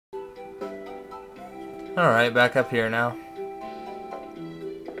Alright, back up here now.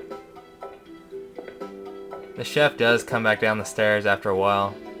 The chef does come back down the stairs after a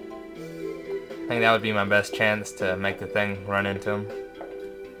while. I think that would be my best chance to make the thing run into him.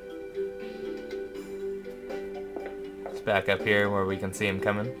 It's back up here where we can see him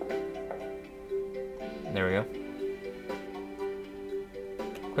coming. There we go.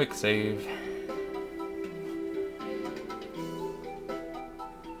 Quick save.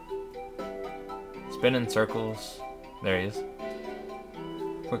 Spin in circles. There he is.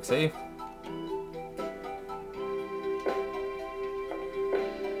 Quick save.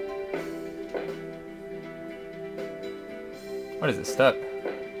 What is it, stuck?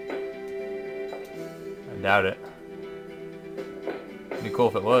 I doubt it. It'd be cool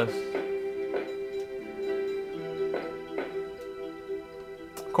if it was.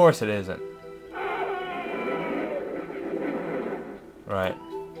 Of course it isn't. Right.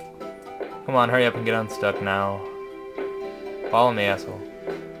 Come on, hurry up and get unstuck now. Follow me, asshole.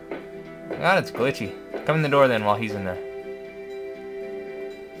 God, it's glitchy. Come in the door then while he's in there.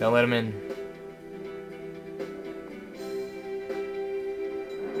 Don't let him in.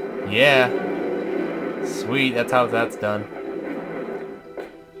 Yeah. Sweet, that's how that's done.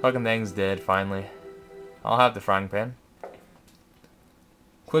 Fucking thing's dead, finally. I'll have the frying pan.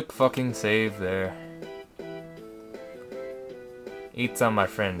 Quick fucking save there. Eat some, my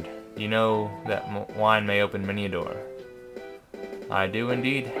friend. You know that wine may open many a door. I do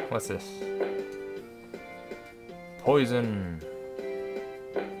indeed. What's this? Poison.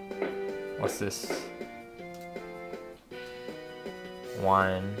 What's this?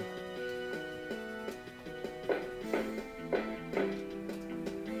 Wine.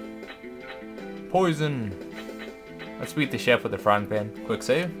 Poison. Let's beat the chef with a frying pan. Quick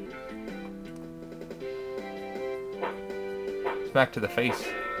save. Smack to the face.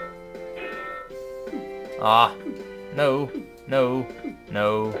 Ah. No. No.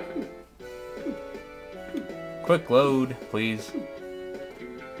 No. Quick load, please.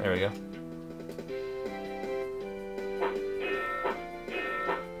 There we go.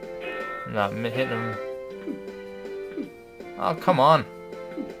 I'm not hitting him. Oh, come on.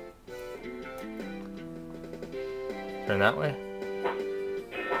 Turn that way.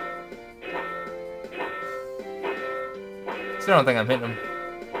 Still don't think I'm hitting him.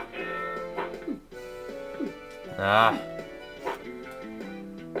 Ah.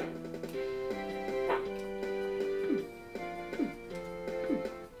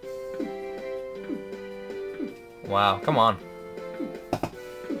 Wow, come on.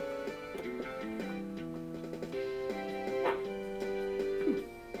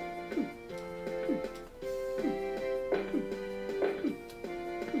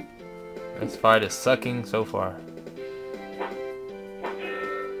 This fight is sucking so far.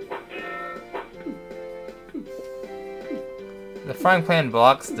 The frying pan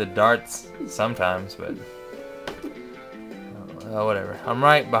blocks the darts sometimes, but whatever. I'm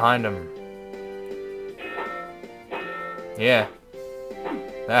right behind him. Yeah,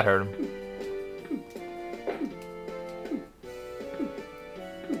 that hurt him.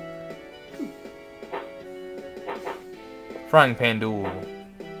 Frying pan duel.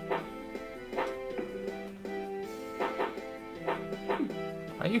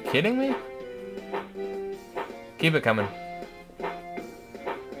 Are you kidding me? Keep it coming.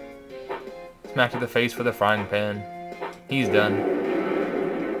 Smack to the face for the frying pan. He's done.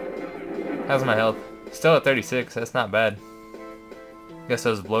 How's my health? Still at 36, that's not bad. Guess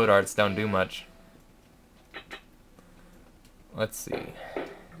those blow darts don't do much. Let's see.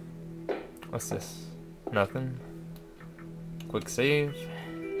 What's this? Nothing. Quick save.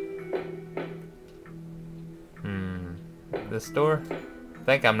 This door? I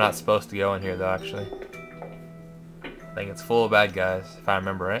think I'm not supposed to go in here though, actually. I think it's full of bad guys, if I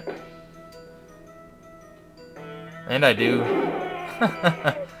remember right. And I do.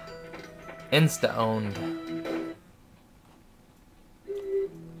 Insta-owned.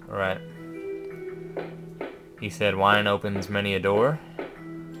 Alright. He said wine opens many a door.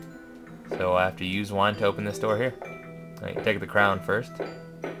 So I have to use wine to open this door here. Alright, take the crown first.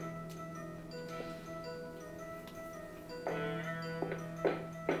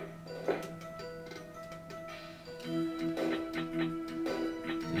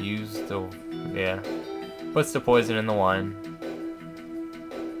 Use the... yeah. Puts the poison in the wine.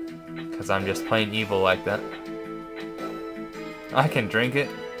 Because I'm just plain evil like that. I can drink it.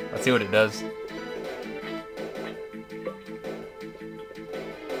 Let's see what it does.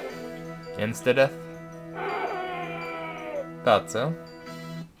 Insta-death? Thought so.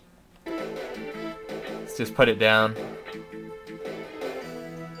 Let's just put it down.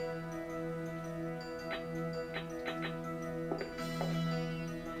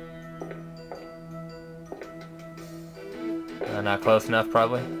 Not close enough,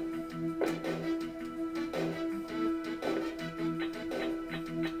 probably.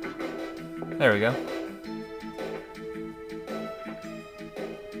 There we go.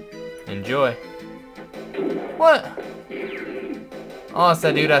 Enjoy. What? Oh, it's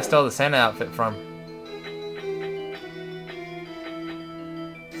that dude I stole the Santa outfit from.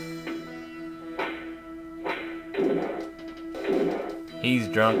 He's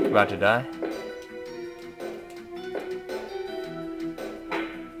drunk, about to die.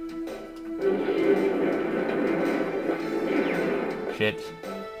 Shit.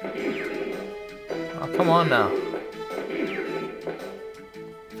 Oh, come on now.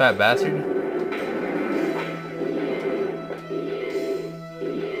 Fat bastard.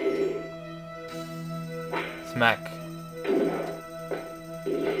 Smack.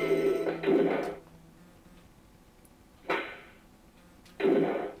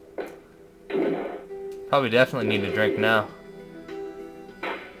 Probably definitely need a drink now.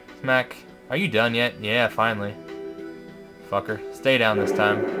 Smack. Are you done yet? Yeah, finally. Fucker. Stay down this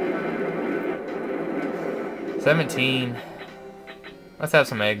time. 17. Let's have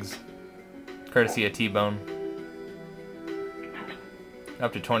some eggs. Courtesy of T-Bone.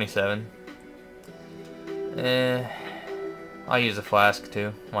 Up to 27. I'll use a flask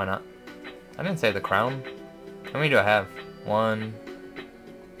too. Why not? I didn't say the crown. How many do I have? 1,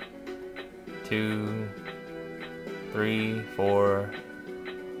 2, 3, 4,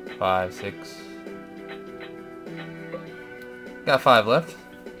 5, 6. Got 5 left.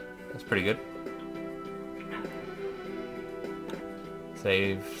 That's pretty good.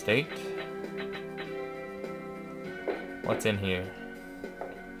 Save state. What's in here?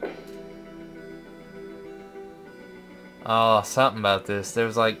 Oh, something about this.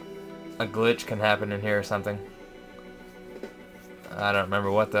 There's like a glitch can happen in here or something. I don't remember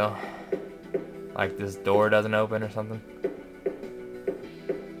what though. Like this door doesn't open or something.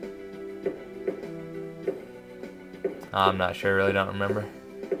 I'm not sure, really don't remember.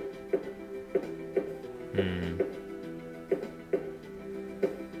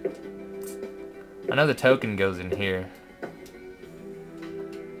 I know the token goes in here.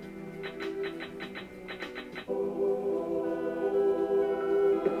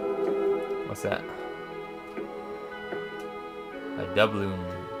 What's that? A doubloon.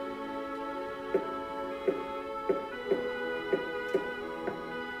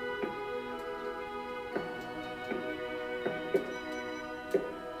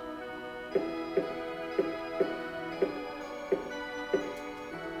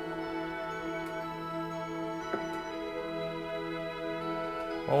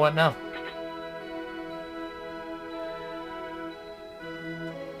 Well, what now?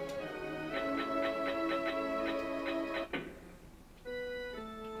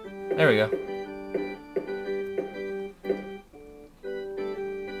 There we go.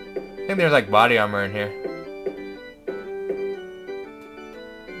 I think there's like body armor in here.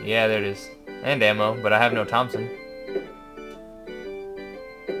 Yeah, there it is. And ammo, but I have no Thompson.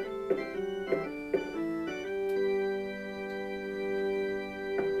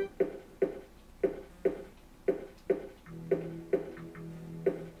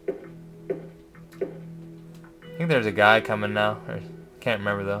 I think there's a guy coming now. Can't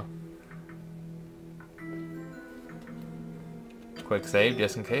remember though. Quick save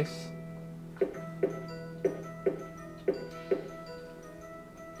just in case.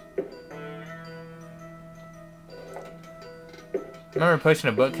 I remember pushing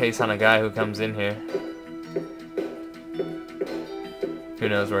a bookcase on a guy who comes in here. Who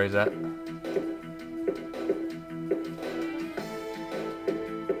knows where he's at?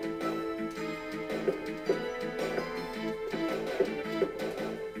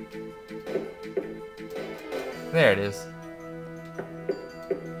 There it is.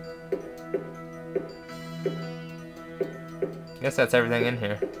 Guess that's everything in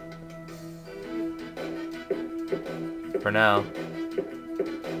here. For now.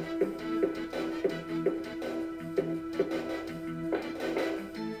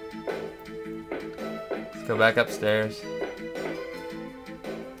 Let's go back upstairs.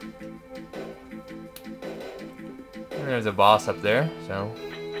 And there's a boss up there, so.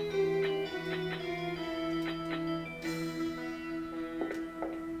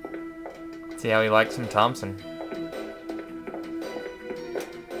 See how he likes some Thompson.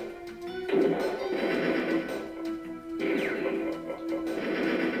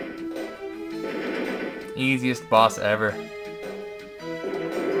 Easiest boss ever.